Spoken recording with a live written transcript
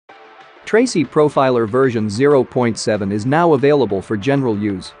Tracy Profiler version 0.7 is now available for general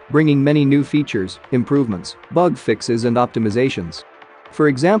use, bringing many new features, improvements, bug fixes and optimizations. For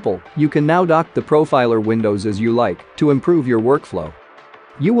example, you can now dock the Profiler windows as you like to improve your workflow.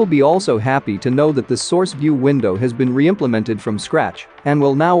 You will be also happy to know that the source view window has been re-implemented from scratch and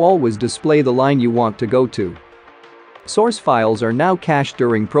will now always display the line you want to go to. Source files are now cached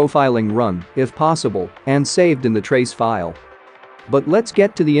during profiling run, if possible, and saved in the trace file. But let's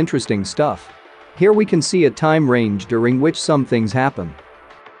get to the interesting stuff. Here we can see a time range during which some things happen.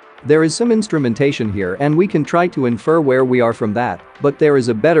 There is some instrumentation here and we can try to infer where we are from that, but there is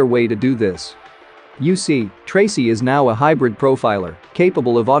a better way to do this. You see, Tracy is now a hybrid profiler,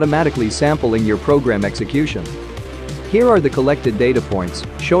 capable of automatically sampling your program execution. Here are the collected data points,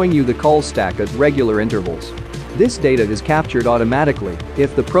 showing you the call stack at regular intervals. This data is captured automatically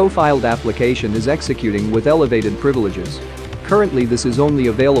if the profiled application is executing with elevated privileges. Currently this is only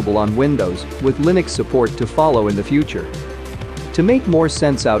available on Windows, with Linux support to follow in the future. To make more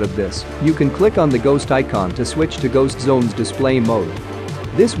sense out of this, you can click on the ghost icon to switch to Ghost Zones display mode.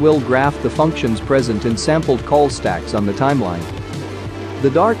 This will graph the functions present in sampled call stacks on the timeline. The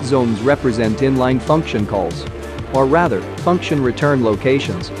dark zones represent inline function calls, or rather, function return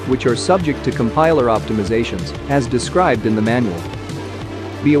locations, which are subject to compiler optimizations, as described in the manual.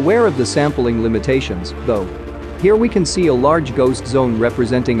 Be aware of the sampling limitations, though. Here we can see a large ghost zone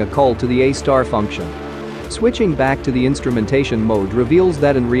representing a call to the A* function. Switching back to the instrumentation mode reveals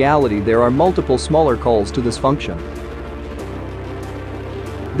that in reality there are multiple smaller calls to this function.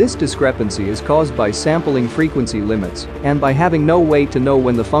 This discrepancy is caused by sampling frequency limits and by having no way to know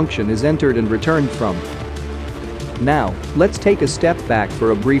when the function is entered and returned from. Now, let's take a step back for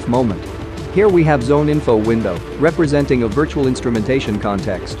a brief moment. Here we have Zone Info window, representing a virtual instrumentation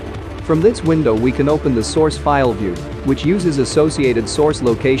context. From this window we can open the source file view, which uses associated source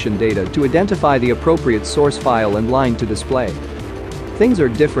location data to identify the appropriate source file and line to display. Things are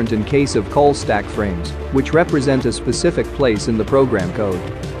different in case of call stack frames, which represent a specific place in the program code.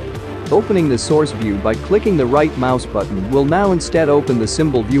 Opening the source view by clicking the right mouse button will now instead open the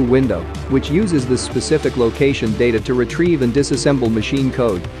symbol view window, which uses this specific location data to retrieve and disassemble machine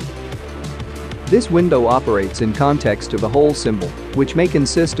code. This window operates in context of a whole symbol, which may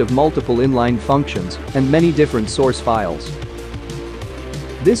consist of multiple inline functions and many different source files.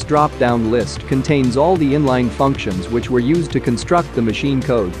 This drop-down list contains all the inline functions which were used to construct the machine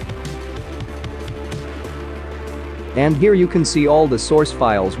code. And here you can see all the source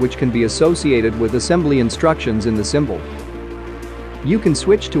files which can be associated with assembly instructions in the symbol. You can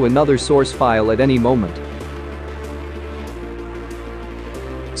switch to another source file at any moment.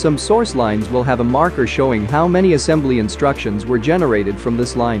 Some source lines will have a marker showing how many assembly instructions were generated from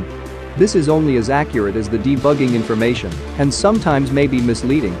this line. This is only as accurate as the debugging information and sometimes may be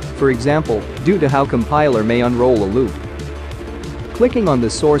misleading, for example, due to how compiler may unroll a loop. Clicking on the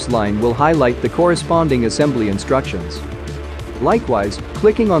source line will highlight the corresponding assembly instructions. Likewise,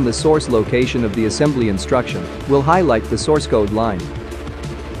 clicking on the source location of the assembly instruction will highlight the source code line.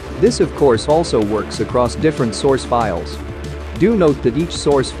 This of course also works across different source files. Do note that each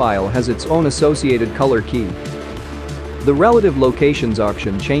source file has its own associated color key. The relative locations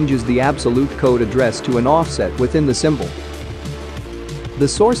option changes the absolute code address to an offset within the symbol. The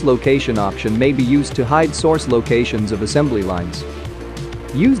source location option may be used to hide source locations of assembly lines.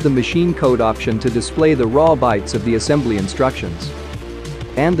 Use the machine code option to display the raw bytes of the assembly instructions.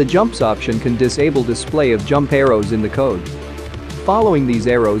 And the jumps option can disable display of jump arrows in the code. Following these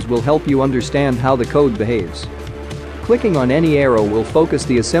arrows will help you understand how the code behaves. Clicking on any arrow will focus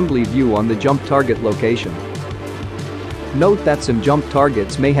the assembly view on the jump target location. Note that some jump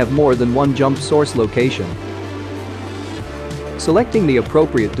targets may have more than one jump source location. Selecting the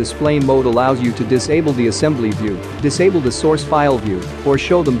appropriate display mode allows you to disable the assembly view, disable the source file view, or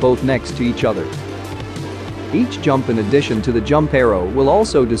show them both next to each other. Each jump in addition to the jump arrow will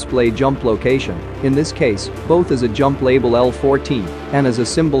also display jump location, in this case, both as a jump label L14 and as a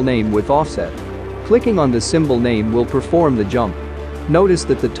symbol name with offset. Clicking on the symbol name will perform the jump. Notice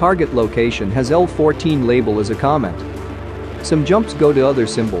that the target location has L14 label as a comment. Some jumps go to other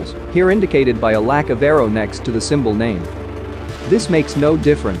symbols, here indicated by a lack of arrow next to the symbol name. This makes no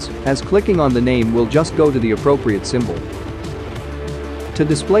difference, as clicking on the name will just go to the appropriate symbol. To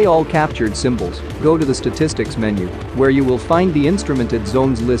display all captured symbols, go to the Statistics menu, where you will find the instrumented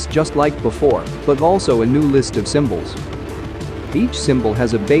zones list just like before, but also a new list of symbols. Each symbol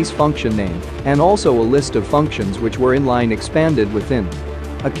has a base function name and also a list of functions which were inline expanded within.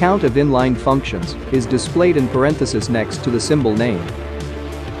 A count of inline functions is displayed in parentheses next to the symbol name.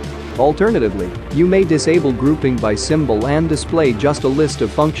 Alternatively, you may disable grouping by symbol and display just a list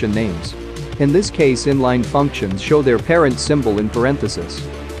of function names. In this case, inline functions show their parent symbol in parentheses.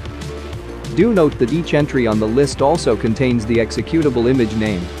 Do note that each entry on the list also contains the executable image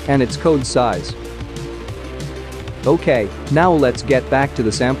name and its code size. Okay, now let's get back to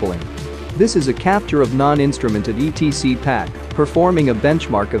the sampling. This is a capture of non-instrumented etc pack, performing a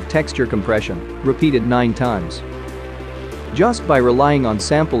benchmark of texture compression, repeated 9 times. Just by relying on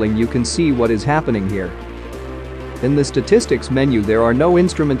sampling, you can see what is happening here. In the statistics menu there are no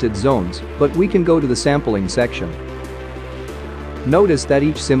instrumented zones, but we can go to the sampling section. Notice that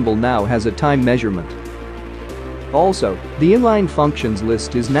each symbol now has a time measurement. Also, the inline functions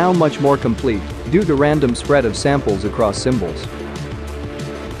list is now much more complete due to random spread of samples across symbols.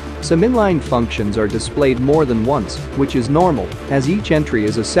 Some inline functions are displayed more than once, which is normal, as each entry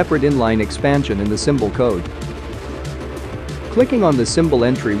is a separate inline expansion in the symbol code. Clicking on the symbol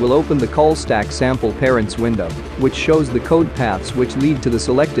entry will open the call stack sample parents window, which shows the code paths which lead to the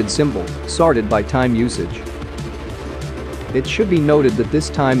selected symbol, sorted by time usage. It should be noted that this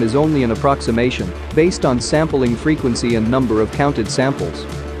time is only an approximation, based on sampling frequency and number of counted samples.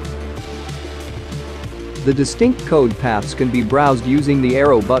 The distinct code paths can be browsed using the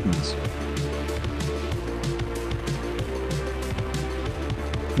arrow buttons.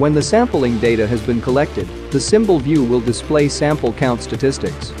 When the sampling data has been collected, the symbol view will display sample count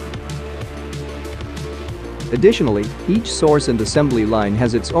statistics. Additionally, each source and assembly line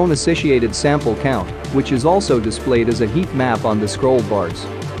has its own associated sample count, which is also displayed as a heat map on the scroll bars.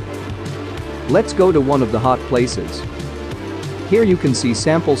 Let's go to one of the hot places. Here you can see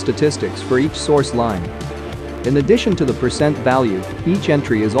sample statistics for each source line. In addition to the percent value, each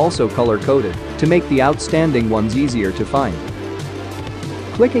entry is also color-coded to make the outstanding ones easier to find.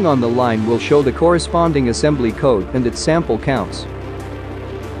 Clicking on the line will show the corresponding assembly code and its sample counts.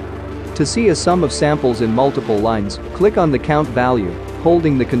 To see a sum of samples in multiple lines, click on the count value,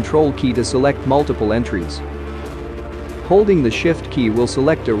 holding the control key to select multiple entries. Holding the shift key will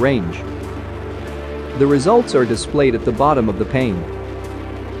select a range. The results are displayed at the bottom of the pane.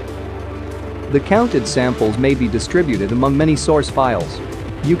 The counted samples may be distributed among many source files.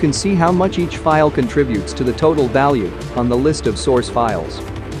 You can see how much each file contributes to the total value on the list of source files.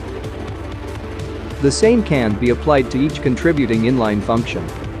 The same can be applied to each contributing inline function.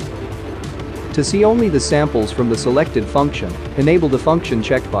 To see only the samples from the selected function, enable the function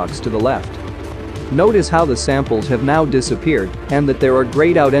checkbox to the left. Notice how the samples have now disappeared and that there are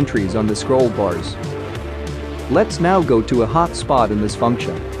grayed out entries on the scroll bars. Let's now go to a hot spot in this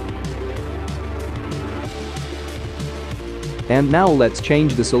function. And now let's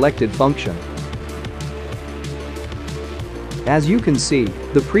change the selected function. As you can see,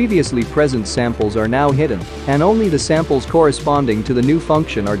 the previously present samples are now hidden, and only the samples corresponding to the new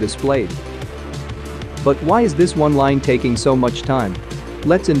function are displayed. But why is this one line taking so much time?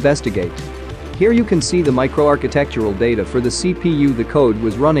 Let's investigate. Here you can see the microarchitectural data for the CPU the code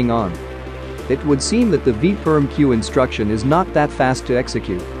was running on. It would seem that the v0.7 instruction is not that fast to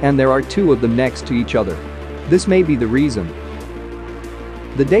execute, and there are 2 of them next to each other. This may be the reason.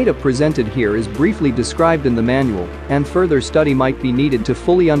 The data presented here is briefly described in the manual, and further study might be needed to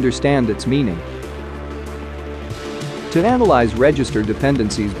fully understand its meaning. To analyze register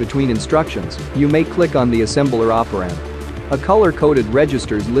dependencies between instructions, you may click on the assembler operand. A color-coded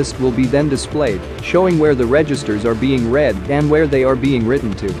registers list will be then displayed, showing where the registers are being read and where they are being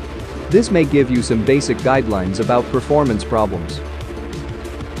written to. This may give you some basic guidelines about performance problems.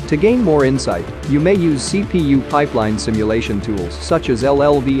 To gain more insight, you may use CPU pipeline simulation tools such as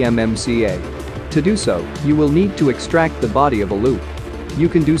LLVM-MCA. To do so, you will need to extract the body of a loop. You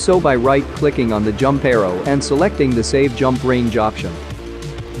can do so by right-clicking on the jump arrow and selecting the Save Jump Range option.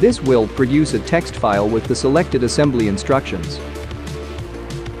 This will produce a text file with the selected assembly instructions.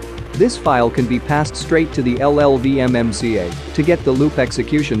 This file can be passed straight to the LLVM-MCA to get the loop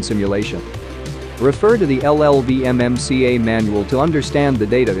execution simulation. Refer to the LLVM-MCA manual to understand the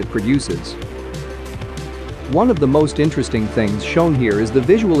data it produces. One of the most interesting things shown here is the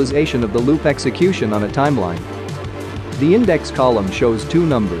visualization of the loop execution on a timeline. The index column shows 2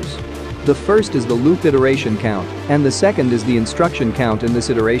 numbers. The first is the loop iteration count, and the second is the instruction count in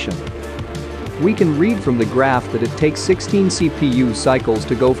this iteration. We can read from the graph that it takes 16 CPU cycles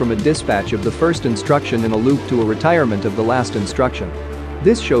to go from a dispatch of the first instruction in a loop to a retirement of the last instruction.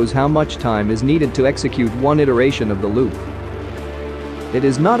 This shows how much time is needed to execute one iteration of the loop. It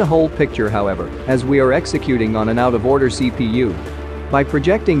is not a whole picture, however, as we are executing on an out-of-order CPU. By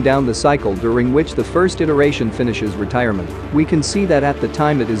projecting down the cycle during which the first iteration finishes retirement, we can see that at the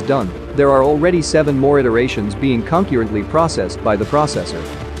time it is done, there are already 7 more iterations being concurrently processed by the processor.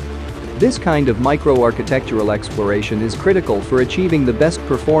 This kind of microarchitectural exploration is critical for achieving the best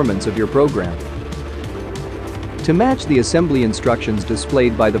performance of your program. To match the assembly instructions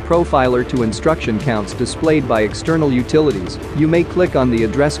displayed by the profiler to instruction counts displayed by external utilities, you may click on the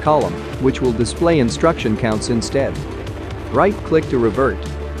address column, which will display instruction counts instead. Right-click to revert.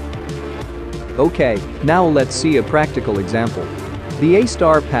 OK, now let's see a practical example. The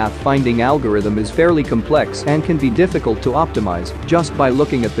A-star path-finding algorithm is fairly complex and can be difficult to optimize just by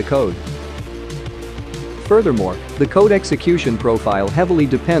looking at the code. Furthermore, the code execution profile heavily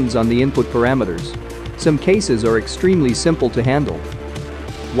depends on the input parameters. Some cases are extremely simple to handle,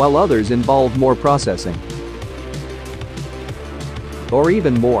 while others involve more processing, or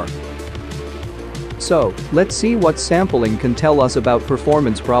even more. So, let's see what sampling can tell us about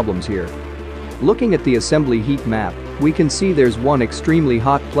performance problems here. Looking at the assembly heat map, we can see there's one extremely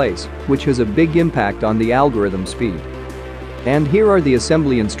hot place, which has a big impact on the algorithm speed. And here are the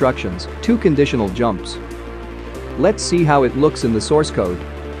assembly instructions, 2 conditional jumps. Let's see how it looks in the source code.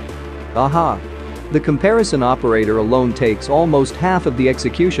 Aha! The comparison operator alone takes almost half of the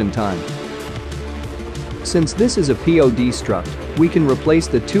execution time. Since this is a POD struct, we can replace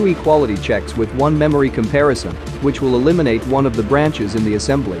the 2 equality checks with 1 memory comparison, which will eliminate one of the branches in the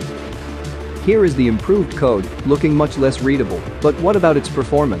assembly. Here is the improved code, looking much less readable, but what about its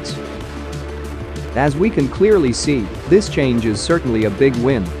performance? As we can clearly see, this change is certainly a big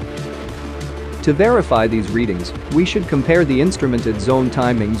win. To verify these readings, we should compare the instrumented zone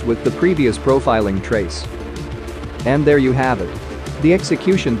timings with the previous profiling trace. And there you have it. The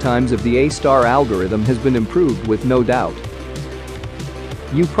execution times of the A-star algorithm has been improved with no doubt.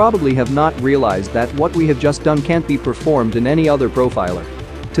 You probably have not realized that what we have just done can't be performed in any other profiler.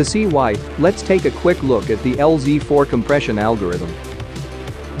 To see why, let's take a quick look at the LZ4 compression algorithm.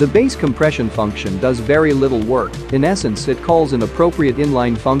 The base compression function does very little work. In essence, it calls an appropriate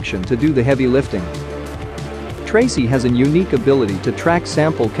inline function to do the heavy lifting. Tracy has a unique ability to track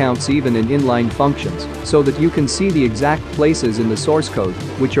sample counts even in inline functions, so that you can see the exact places in the source code,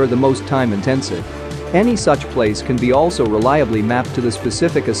 which are the most time-intensive. Any such place can be also reliably mapped to the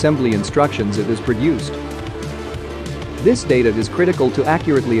specific assembly instructions it has produced. This data is critical to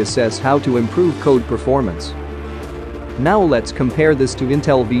accurately assess how to improve code performance. Now let's compare this to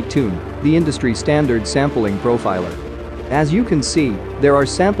Intel v0.7, the industry standard sampling profiler. As you can see, there are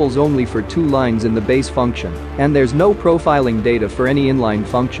samples only for 2 lines in the base function, and there's no profiling data for any inline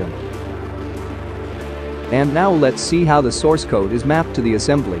function. And now let's see how the source code is mapped to the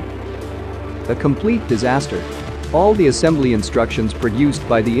assembly. A complete disaster. All the assembly instructions produced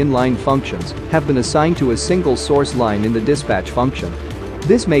by the inline functions have been assigned to a single source line in the dispatch function.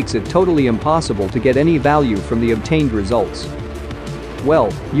 This makes it totally impossible to get any value from the obtained results.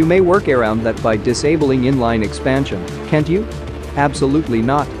 Well, you may work around that by disabling inline expansion, can't you? Absolutely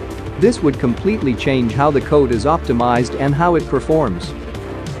not. This would completely change how the code is optimized and how it performs.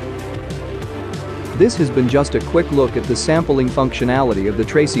 This has been just a quick look at the sampling functionality of the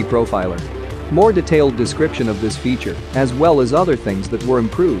Tracy Profiler. More detailed description of this feature, as well as other things that were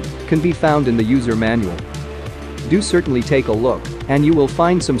improved, can be found in the user manual. Do certainly take a look, and you will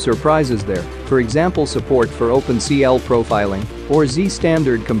find some surprises there, for example support for OpenCL profiling or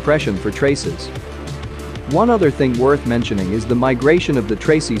Z-standard compression for traces. One other thing worth mentioning is the migration of the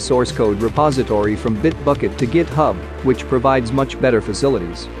Tracy source code repository from Bitbucket to GitHub, which provides much better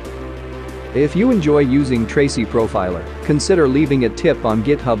facilities. If you enjoy using Tracy Profiler, consider leaving a tip on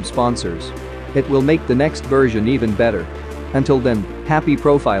GitHub sponsors. It will make the next version even better. Until then, happy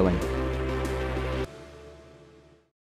profiling.